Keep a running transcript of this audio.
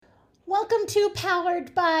Welcome to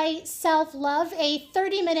Powered by Self-Love, a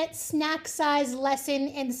 30-minute snack-sized lesson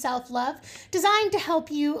in self-love designed to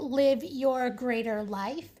help you live your greater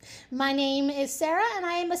life. My name is Sarah, and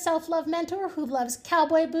I am a self-love mentor who loves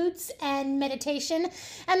cowboy boots and meditation,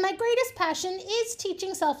 and my greatest passion is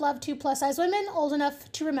teaching self-love to plus-size women old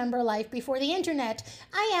enough to remember life before the internet.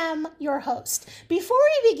 I am your host. Before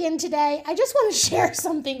we begin today, I just want to share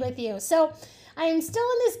something with you. I am still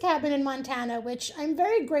in this cabin in Montana, which I'm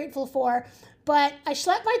very grateful for, but I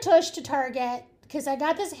schlepped my tush to Target because I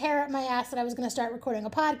got this hair up my ass that I was going to start recording a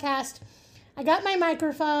podcast. I got my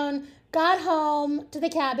microphone, got home to the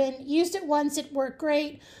cabin, used it once, it worked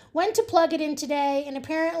great, went to plug it in today, and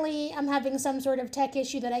apparently I'm having some sort of tech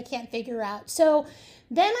issue that I can't figure out. So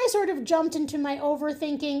then I sort of jumped into my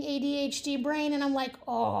overthinking ADHD brain, and I'm like,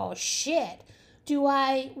 oh shit, do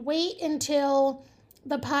I wait until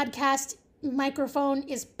the podcast microphone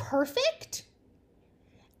is perfect,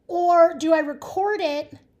 or do I record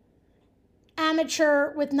it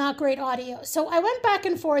amateur with not great audio? So I went back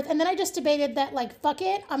and forth, and then I just debated that, like, fuck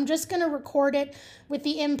it, I'm just gonna record it with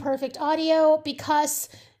the imperfect audio because,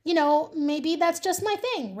 you know, maybe that's just my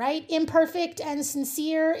thing, right? Imperfect and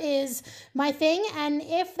sincere is my thing, and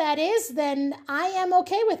if that is, then I am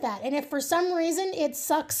okay with that. And if for some reason it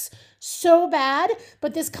sucks so bad,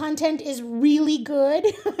 but this content is really good,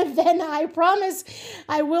 then I promise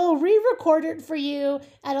I will re-record it for you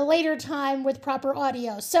at a later time with proper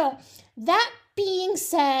audio. So that being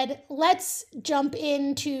said, let's jump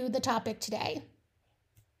into the topic today.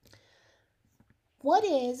 What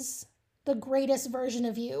is the greatest version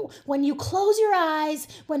of you? When you close your eyes,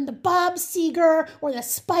 when the Bob Seger or the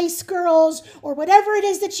Spice Girls or whatever it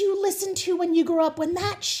is that you listened to when you grew up, when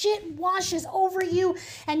that shit washes over you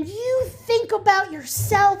and you think about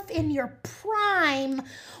yourself in your prime,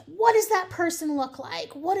 what does that person look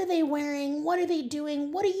like? What are they wearing? What are they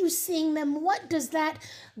doing? What are you seeing them? What does that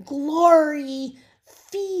glory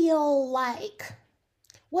feel like?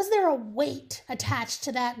 Was there a weight attached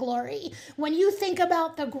to that glory? When you think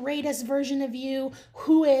about the greatest version of you,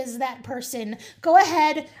 who is that person? Go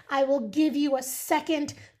ahead, I will give you a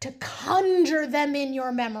second to conjure them in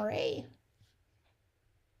your memory.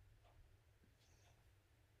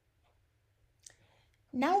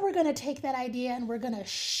 Now we're going to take that idea and we're going to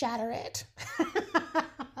shatter it.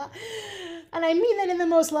 And I mean that in the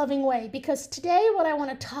most loving way, because today what I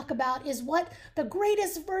want to talk about is what the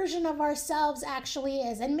greatest version of ourselves actually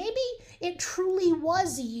is. And maybe it truly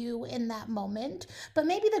was you in that moment, but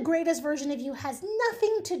maybe the greatest version of you has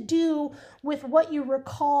nothing to do with what you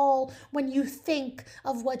recall when you think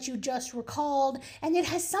of what you just recalled, and it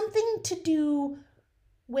has something to do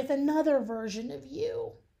with another version of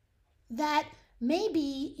you that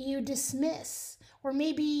maybe you dismiss, or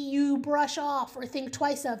maybe you brush off or think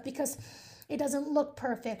twice of because it doesn't look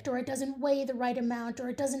perfect, or it doesn't weigh the right amount, or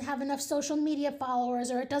it doesn't have enough social media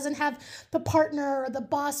followers, or it doesn't have the partner or the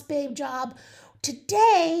boss babe job.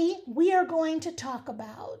 Today, we are going to talk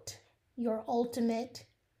about your ultimate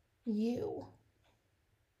you.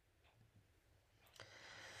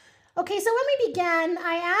 Okay, so when we began,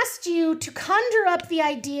 I asked you to conjure up the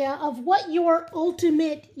idea of what your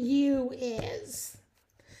ultimate you is.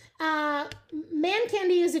 Man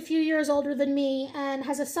Candy is a few years older than me and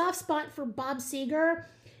has a soft spot for Bob Seger.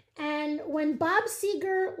 And when Bob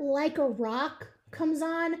Seger, Like a Rock, comes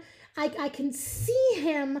on, I can see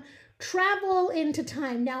him travel into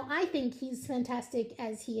time. Now, I think he's fantastic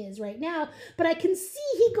as he is right now, but I can see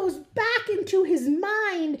he goes back into his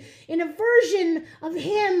mind in a version of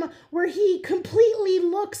him where he completely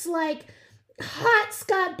looks like hot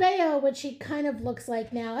Scott Baio, which he kind of looks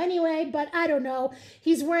like now anyway, but I don't know.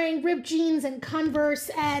 He's wearing ripped jeans and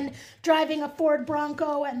Converse and driving a Ford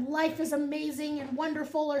Bronco, and life is amazing and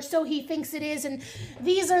wonderful, or so he thinks it is, and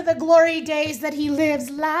these are the glory days that he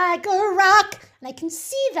lives like a rock. And I can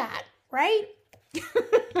see that, right?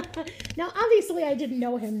 Now, obviously, I didn't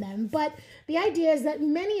know him then, but the idea is that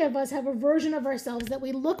many of us have a version of ourselves that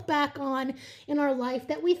we look back on in our life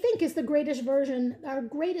that we think is the greatest version, our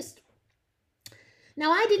greatest.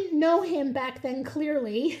 Now, I didn't know him back then,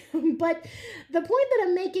 clearly, but the point that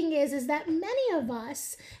I'm making is that many of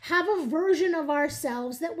us have a version of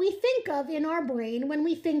ourselves that we think of in our brain when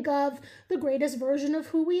we think of the greatest version of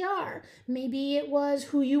who we are. Maybe it was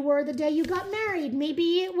who you were the day you got married.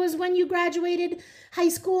 Maybe it was when you graduated high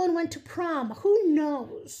school and went to prom. Who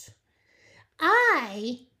knows?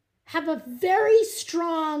 I have a very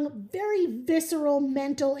strong, very visceral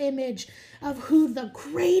mental image of who the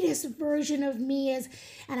greatest version of me is.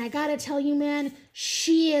 And I gotta tell you, man,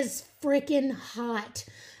 she is freaking hot.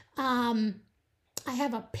 I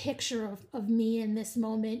have a picture of me in this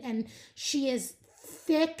moment, and she is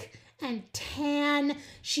thick and tan.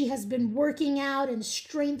 She has been working out and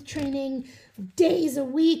strength training days a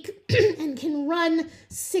week and can run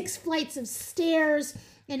 6 flights of stairs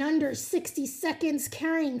in under 60 seconds,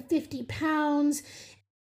 carrying 50 pounds.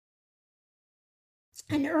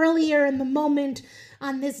 And earlier in the moment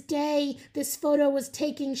on this day this photo was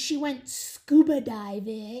taken, she went scuba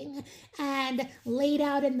diving and laid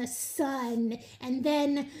out in the sun. And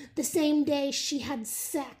then the same day she had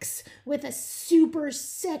sex with a super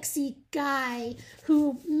sexy guy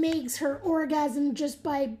who makes her orgasm just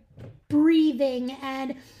by breathing.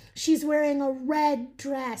 And she's wearing a red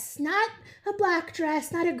dress, not a black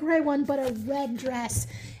dress, not a gray one, but a red dress.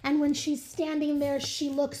 And when she's standing there, she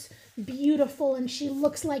looks beautiful, and she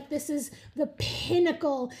looks like this is the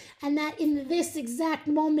pinnacle, and that in this exact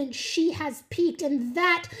moment she has peaked. And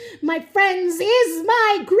that, my friends, is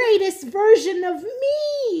my greatest version of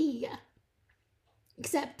me.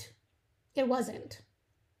 Except it wasn't.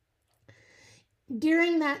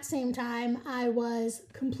 During that same time, I was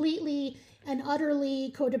completely and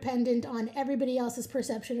utterly codependent on everybody else's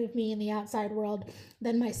perception of me in the outside world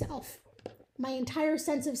than myself. My entire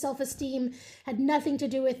sense of self-esteem had nothing to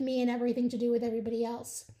do with me and everything to do with everybody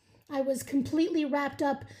else. I was completely wrapped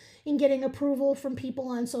up in getting approval from people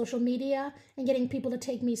on social media and getting people to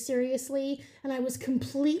take me seriously. And I was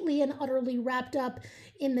completely and utterly wrapped up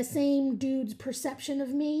in the same dude's perception of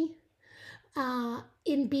me,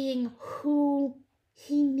 in being who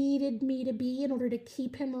he needed me to be in order to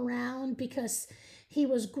keep him around, because he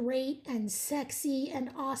was great and sexy and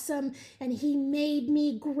awesome, and he made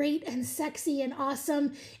me great and sexy and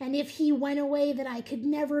awesome. And if he went away, that I could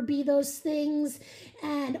never be those things.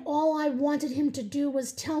 And all I wanted him to do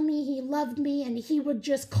was tell me he loved me, and he would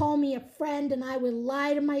just call me a friend, and I would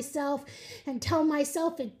lie to myself and tell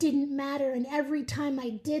myself it didn't matter. And every time I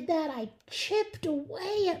did that, I chipped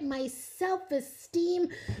away at my self-esteem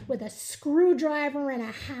with a screwdriver and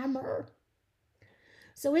a hammer.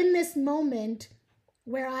 So in this moment,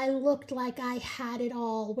 where I looked like I had it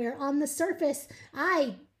all, where on the surface,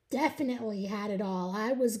 I definitely had it all.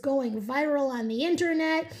 I was going viral on the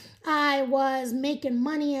internet. I was making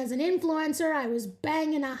money as an influencer. I was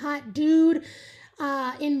banging a hot dude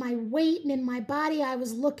in my weight and in my body. I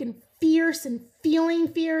was looking fierce and feeling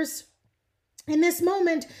fierce. In this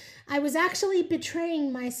moment, I was actually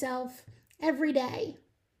betraying myself every day,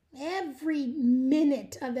 every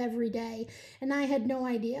minute of every day, and I had no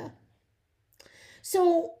idea.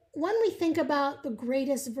 So when we think about the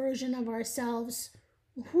greatest version of ourselves,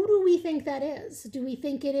 who do we think that is? Do we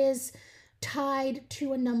think it is tied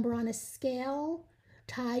to a number on a scale,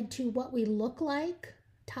 tied to what we look like,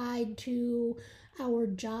 tied to our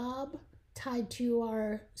job, tied to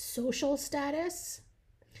our social status?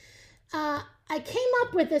 I came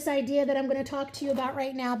up with this idea that I'm going to talk to you about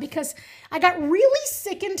right now because I got really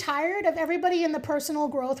sick and tired of everybody in the personal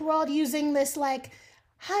growth world using this like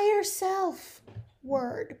higher self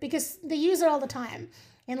word, because they use it all the time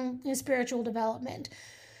in spiritual development.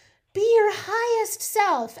 Be your highest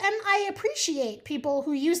self. And I appreciate people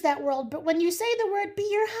who use that word, but when you say the word be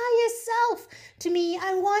your highest self, to me,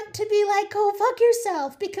 I want to be like, go fuck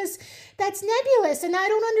yourself, because that's nebulous and I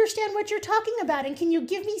don't understand what you're talking about. And can you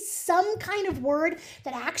give me some kind of word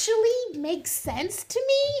that actually makes sense to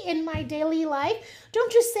me in my daily life?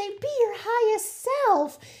 Don't just say be your highest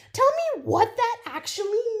self. Tell me what that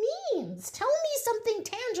actually means. Tell me something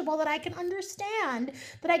tangible that I can understand,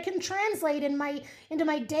 that I can translate into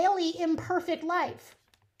my daily imperfect life.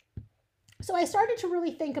 So I started to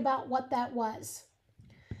really think about what that was.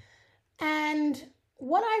 And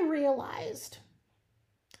what I realized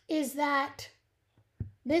is that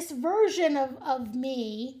this version of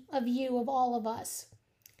me, of you, of all of us,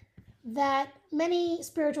 that many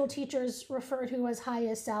spiritual teachers refer to as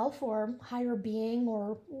highest self or higher being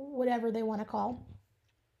or whatever they want to call,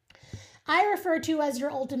 I refer to as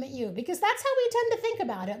your ultimate you, because that's how we tend to think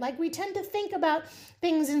about it. Like, we tend to think about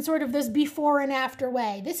things in sort of this before and after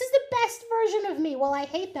way. This is the best version of me. Well, I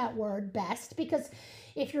hate that word, best, because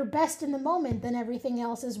if you're best in the moment, then everything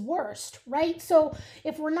else is worst, right? So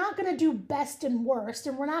if we're not going to do best and worst,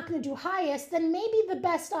 and we're not going to do highest, then maybe the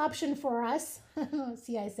best option for us,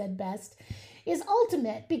 see, I said best, is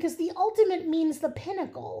ultimate, because the ultimate means the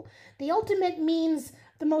pinnacle. The ultimate means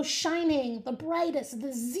the most shining, the brightest,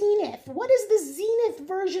 the zenith. What is the zenith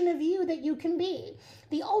version of you that you can be?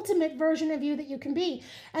 The ultimate version of you that you can be.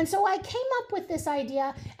 And so I came up with this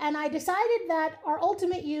idea, and I decided that our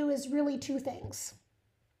ultimate you is really two things.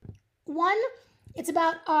 One, it's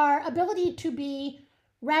about our ability to be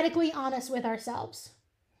radically honest with ourselves.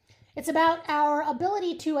 It's about our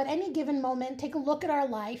ability to, at any given moment, take a look at our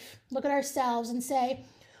life, look at ourselves and say,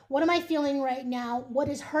 what am I feeling right now? What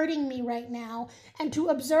is hurting me right now? And to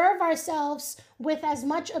observe ourselves with as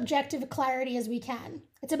much objective clarity as we can.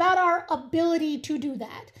 It's about our ability to do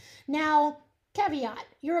that. Now, caveat,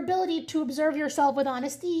 your ability to observe yourself with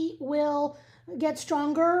honesty will get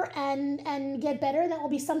stronger and get better. That will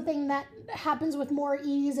be something that happens with more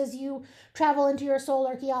ease as you travel into your soul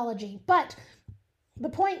archaeology. But the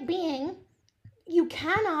point being, you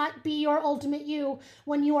cannot be your ultimate you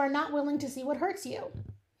when you are not willing to see what hurts you.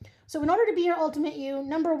 So in order to be your ultimate you,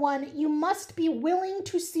 number one, you must be willing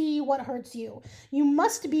to see what hurts you. You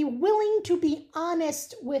must be willing to be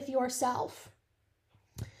honest with yourself.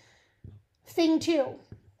 Thing two,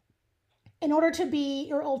 in order to be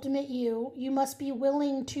your ultimate you, you must be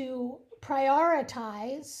willing to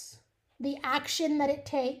prioritize the action that it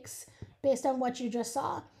takes based on what you just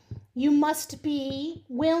saw. You must be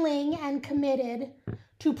willing and committed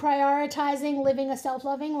to prioritizing living a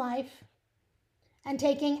self-loving life and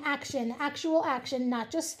taking action, actual action,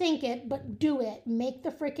 not just think it, but do it. Make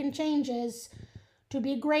the freaking changes to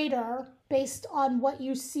be greater based on what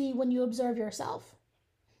you see when you observe yourself.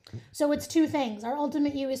 So it's two things. Our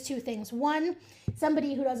ultimate you is two things. One,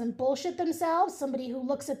 somebody who doesn't bullshit themselves, somebody who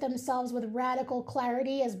looks at themselves with radical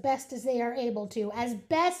clarity as best as they are able to, as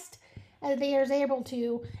best as they are able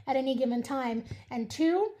to at any given time. And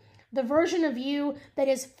two, the version of you that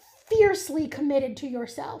is fiercely committed to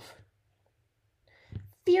yourself,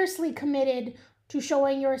 fiercely committed to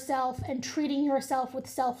showing yourself and treating yourself with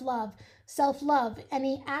self-love. Self-love,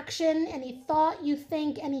 any action, any thought you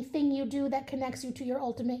think, anything you do that connects you to your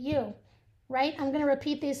ultimate you, right? I'm going to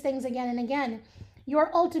repeat these things again and again. Your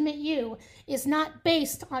ultimate you is not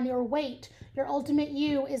based on your weight. Your ultimate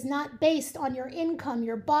you is not based on your income,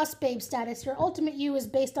 your boss babe status. Your ultimate you is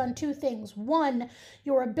based on two things. One,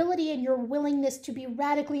 your ability and your willingness to be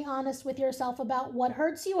radically honest with yourself about what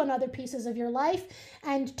hurts you and other pieces of your life.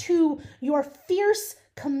 And two, your fierce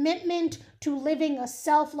commitment to living a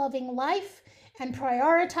self-loving life and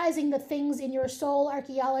prioritizing the things in your soul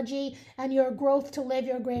archaeology and your growth to live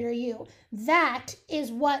your greater you. That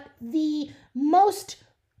is what the most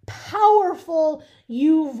powerful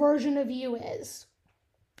you version of you is.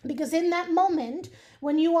 Because in that moment,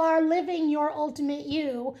 when you are living your ultimate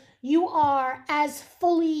you, you are as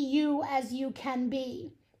fully you as you can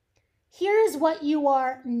be. Here's what you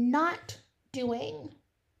are not doing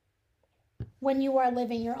when you are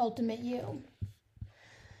living your ultimate you.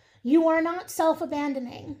 You are not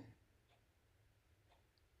self-abandoning.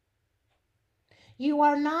 You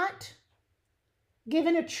are not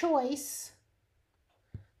given a choice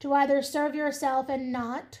to either serve yourself and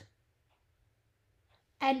not,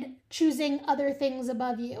 and choosing other things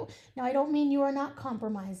above you. Now, I don't mean you are not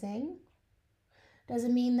compromising.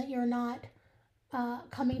 Doesn't mean that you're not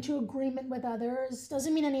coming to agreement with others.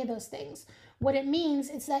 Doesn't mean any of those things. What it means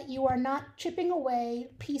is that you are not chipping away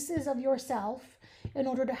pieces of yourself in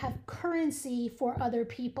order to have currency for other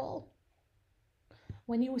people.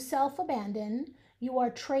 When you self-abandon, you are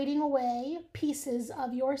trading away pieces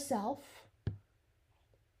of yourself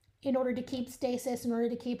in order to keep stasis, in order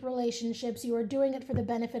to keep relationships. You are doing it for the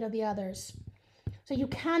benefit of the others. So you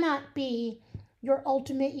cannot be your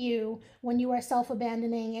ultimate you when you are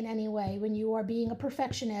self-abandoning in any way, when you are being a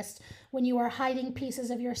perfectionist, when you are hiding pieces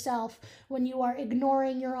of yourself, when you are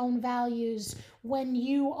ignoring your own values, when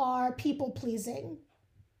you are people-pleasing.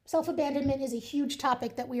 Self-abandonment is a huge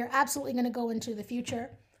topic that we are absolutely going to go into in the future.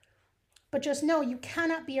 But just know you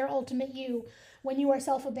cannot be your ultimate you when you are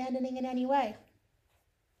self-abandoning in any way.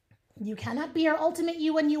 You cannot be your ultimate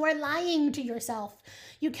you when you are lying to yourself.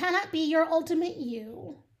 You cannot be your ultimate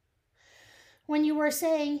you when you are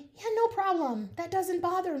saying, yeah, no problem, that doesn't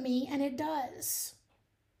bother me, and it does.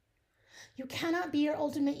 You cannot be your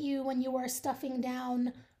ultimate you when you are stuffing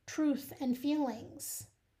down truth and feelings.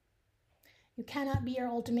 You cannot be your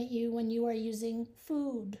ultimate you when you are using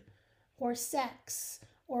food or sex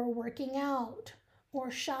or working out or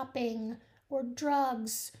shopping or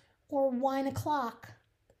drugs or wine o'clock.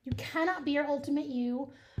 You cannot be your ultimate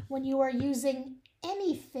you when you are using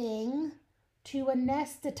anything to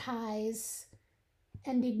anesthetize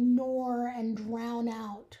and ignore and drown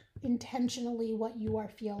out intentionally what you are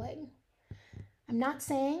feeling. I'm not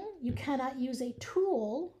saying you cannot use a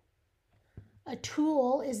tool. A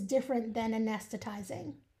tool is different than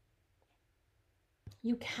anesthetizing.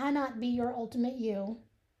 You cannot be your ultimate you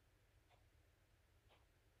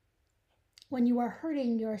when you are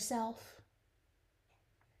hurting yourself,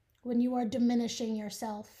 when you are diminishing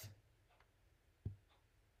yourself,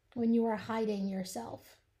 when you are hiding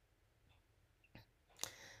yourself.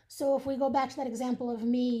 So if we go back to that example of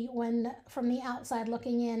me, when from the outside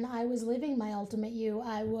looking in, I was living my ultimate you.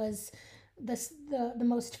 I was the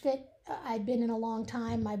most fit I'd been in a long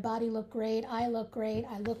time. My body looked great. I looked great.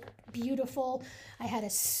 I looked beautiful. I had a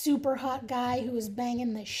super hot guy who was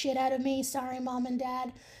banging the shit out of me. Sorry, mom and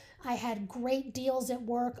dad. I had great deals at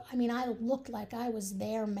work. I mean, I looked like I was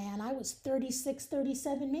there, man. I was 36,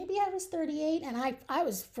 37, maybe I was 38, and I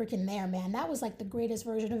was freaking there, man. That was like the greatest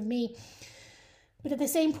version of me. But at the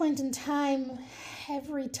same point in time,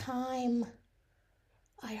 every time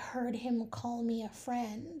I heard him call me a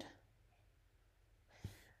friend,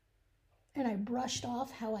 and I brushed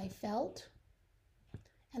off how I felt,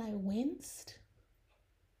 and I winced,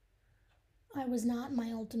 I was not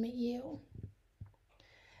my ultimate you.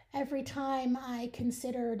 Every time I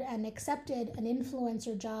considered and accepted an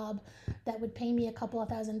influencer job that would pay me a couple of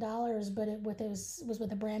 $1,000s, but it was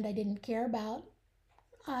with a brand I didn't care about,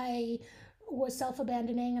 I was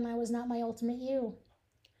self-abandoning and I was not my ultimate you.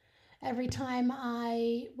 Every time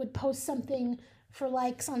I would post something for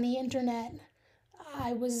likes on the internet,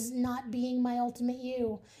 I was not being my ultimate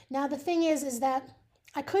you. Now the thing is that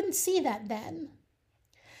I couldn't see that then.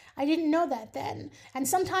 I didn't know that then. And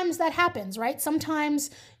sometimes that happens, right? Sometimes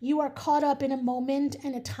you are caught up in a moment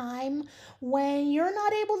and a time when you're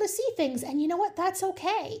not able to see things. And you know what? That's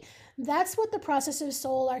okay. That's what the process of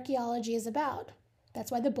soul archaeology is about.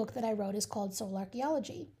 That's why the book that I wrote is called Soul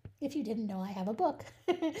Archaeology. If you didn't know, I have a book.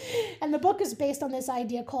 And the book is based on this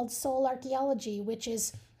idea called soul archaeology, which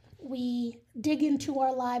is we dig into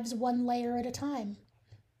our lives one layer at a time.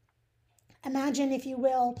 Imagine, if you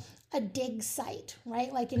will, a dig site,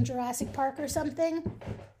 right? Like in Jurassic Park or something.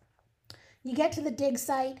 You get to the dig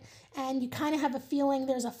site and you kind of have a feeling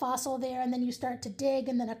there's a fossil there, and then you start to dig,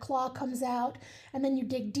 and then a claw comes out, and then you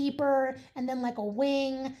dig deeper, and then like a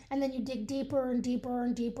wing, and then you dig deeper and deeper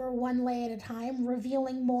and deeper, one layer at a time,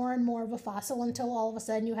 revealing more and more of a fossil until all of a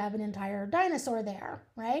sudden you have an entire dinosaur there,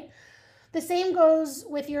 right? The same goes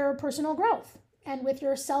with your personal growth and with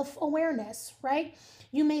your self-awareness, right?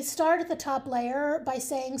 You may start at the top layer by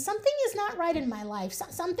saying, something is not right in my life.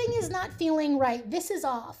 Something is not feeling right. This is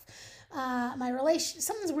off.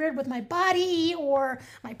 Something's weird with my body or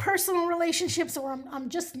my personal relationships, or I'm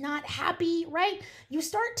just not happy, right? You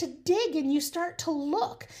start to dig and you start to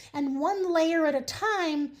look, and one layer at a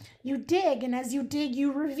time you dig, and as you dig,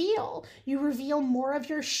 you reveal. You reveal more of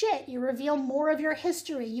your shit. You reveal more of your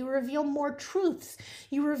history. You reveal more truths.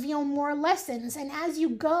 You reveal more lessons, and as you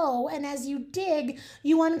go and as you dig,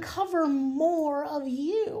 you uncover more of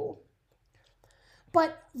you.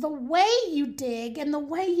 But the way you dig and the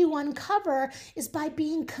way you uncover is by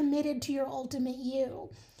being committed to your ultimate you.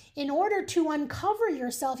 In order to uncover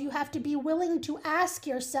yourself, you have to be willing to ask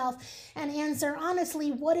yourself and answer honestly,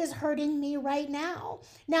 what is hurting me right now?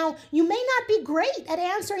 Now, you may not be great at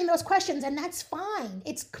answering those questions, and that's fine.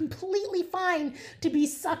 It's completely fine to be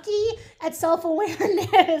sucky at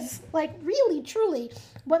self-awareness. Like, really, truly.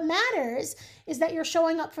 What matters is that you're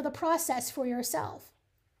showing up for the process for yourself.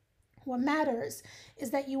 What matters is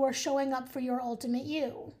that you are showing up for your ultimate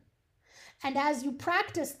you. And as you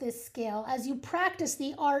practice this skill, as you practice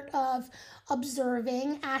the art of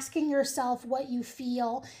observing, asking yourself what you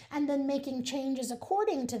feel, and then making changes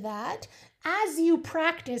according to that, as you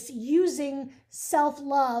practice using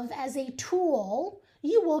self-love as a tool,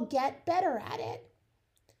 you will get better at it.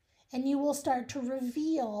 And you will start to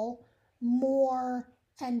reveal more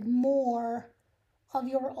and more of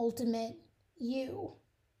your ultimate you.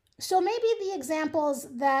 So maybe the examples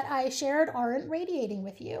that I shared aren't radiating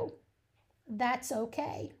with you. That's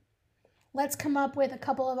okay. Let's come up with a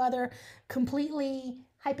couple of other completely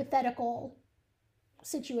hypothetical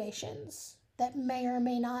situations that may or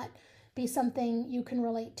may not be something you can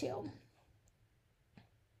relate to.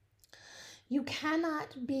 You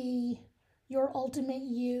cannot be your ultimate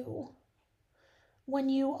you when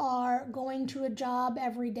you are going to a job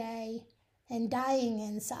every day and dying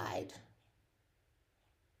inside.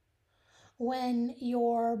 When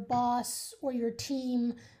your boss or your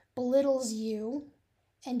team belittles you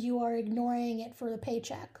and you are ignoring it for the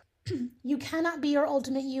paycheck. You cannot be your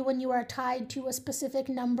ultimate you when you are tied to a specific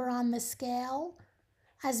number on the scale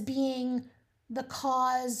as being the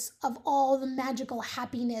cause of all the magical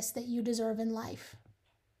happiness that you deserve in life.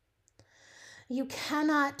 You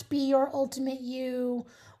cannot be your ultimate you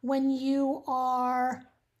when you are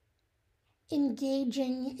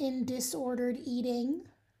engaging in disordered eating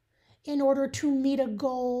in order to meet a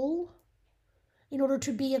goal, in order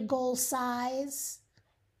to be a goal size.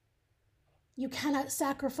 You cannot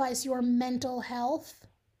sacrifice your mental health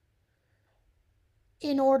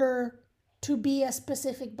in order to be a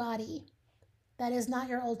specific body. That is not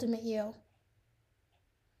your ultimate you.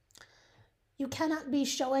 You cannot be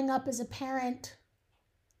showing up as a parent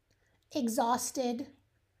exhausted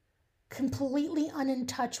completely in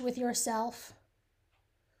touch with yourself,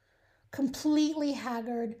 completely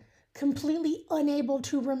haggard, completely unable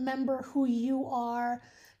to remember who you are,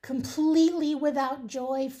 completely without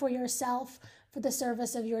joy for yourself, for the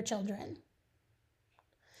service of your children.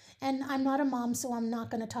 And I'm not a mom, so I'm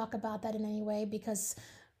not going to talk about that in any way, because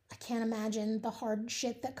I can't imagine the hard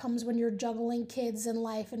shit that comes when you're juggling kids and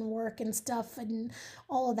life and work and stuff and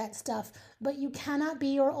all of that stuff. But you cannot be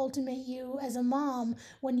your ultimate you as a mom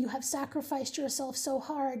when you have sacrificed yourself so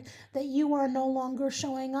hard that you are no longer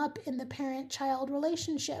showing up in the parent-child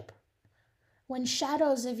relationship, when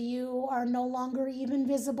shadows of you are no longer even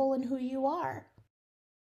visible in who you are.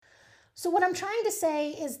 So what I'm trying to say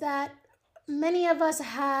is that many of us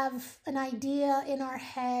have an idea in our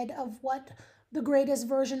head of what the greatest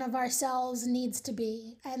version of ourselves needs to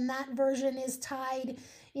be. And that version is tied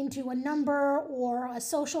into a number or a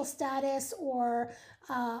social status or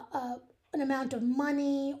an amount of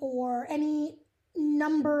money or any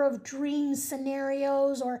number of dream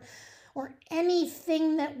scenarios or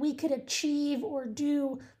anything that we could achieve or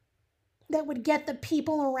do that would get the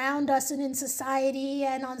people around us and in society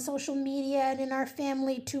and on social media and in our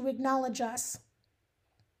family to acknowledge us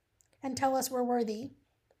and tell us we're worthy.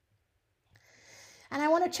 And I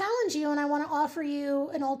want to challenge you, and I want to offer you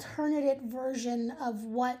an alternative version of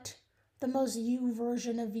what the most you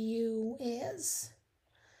version of you is.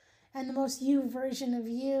 And the most you version of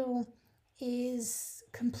you is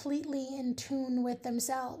completely in tune with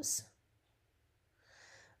themselves.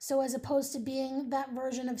 So as opposed to being that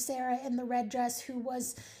version of Sarah in the red dress who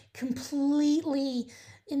was completely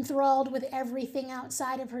enthralled with everything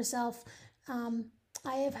outside of herself,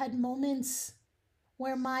 I have had moments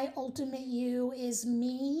where my ultimate you is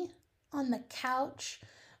me on the couch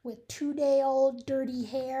with 2-day-old dirty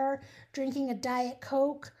hair, drinking a Diet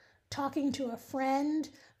Coke, talking to a friend,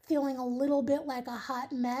 feeling a little bit like a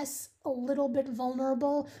hot mess, a little bit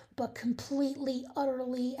vulnerable, but completely,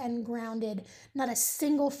 utterly, and grounded. Not a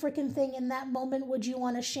single freaking thing in that moment would you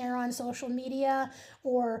want to share on social media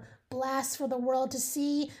or blast for the world to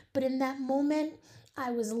see, but in that moment,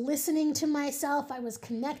 I was listening to myself, I was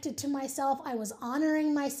connected to myself, I was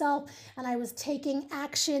honoring myself, and I was taking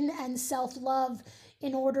action and self-love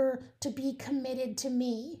in order to be committed to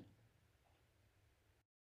me.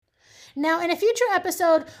 Now, in a future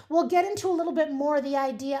episode, we'll get into a little bit more the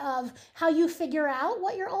idea of how you figure out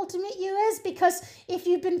what your ultimate you is, because if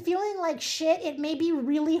you've been feeling like shit, it may be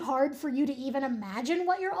really hard for you to even imagine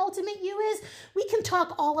what your ultimate you is. We can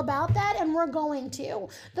talk all about that, and we're going to.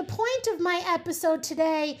 The point of my episode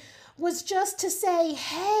today was just to say,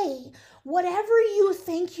 hey, whatever you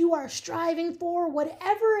think you are striving for,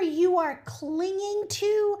 whatever you are clinging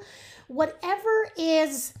to, whatever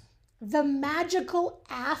is the magical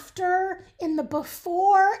after in the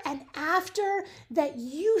before and after that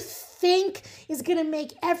you think is going to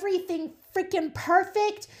make everything freaking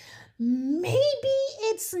perfect, maybe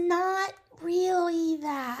it's not really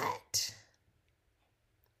that.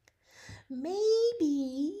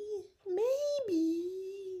 Maybe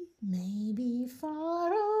far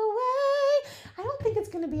away. I don't think it's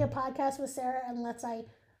going to be a podcast with Sarah unless I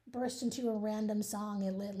burst into a random song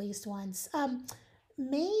at least once.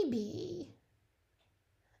 Maybe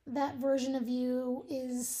that version of you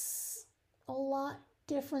is a lot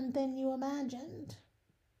different than you imagined.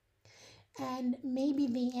 And maybe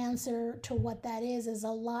the answer to what that is a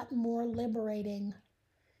lot more liberating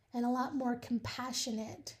and a lot more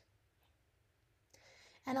compassionate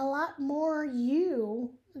and a lot more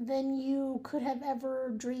you than you could have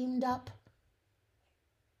ever dreamed up.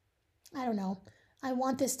 I don't know. I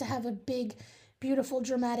want this to have a big, beautiful,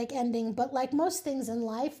 dramatic ending, but like most things in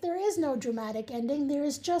life, there is no dramatic ending. There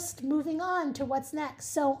is just moving on to what's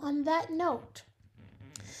next. So on that note,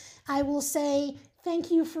 I will say thank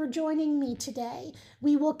you for joining me today.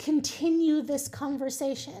 We will continue this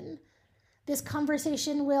conversation. This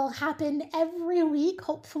conversation will happen every week,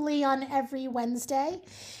 hopefully on every Wednesday.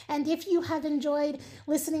 And if you have enjoyed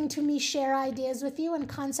listening to me share ideas with you and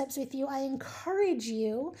concepts with you, I encourage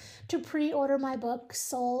you to pre-order my book,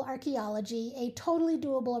 Soul Archaeology, a totally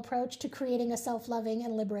doable approach to creating a self-loving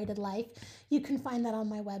and liberated life. You can find that on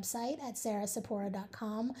my website at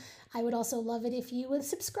sarahsapora.com. I would also love it if you would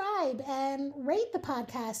subscribe and rate the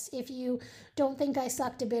podcast if you don't think I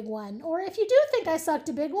sucked a big one. Or if you do think I sucked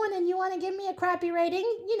a big one and you want to give me a crappy rating,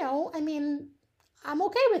 I'm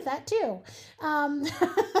okay with that too.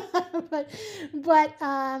 But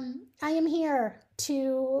I am here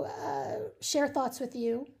to share thoughts with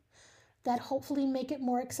you that hopefully make it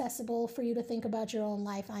more accessible for you to think about your own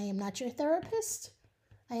life. I am not your therapist.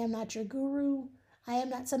 I am not your guru. I am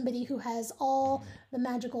not somebody who has all the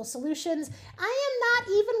magical solutions. I am not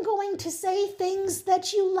even going to say things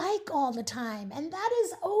that you like all the time. And that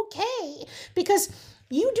is okay, because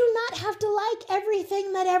you do not have to like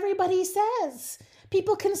everything that everybody says.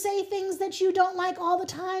 People can say things that you don't like all the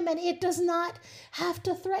time, and it does not have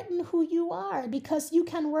to threaten who you are, because you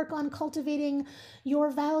can work on cultivating your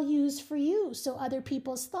values for you, so other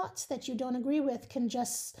people's thoughts that you don't agree with can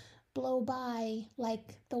just blow by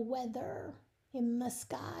like the weather in the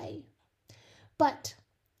sky. But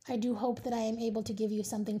I do hope that I am able to give you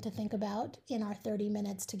something to think about in our 30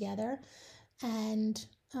 minutes together. And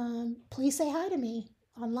please say hi to me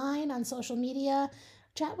online, on social media.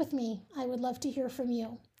 Chat with me. I would love to hear from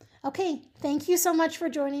you. Okay, thank you so much for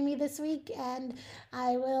joining me this week, and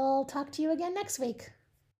I will talk to you again next week.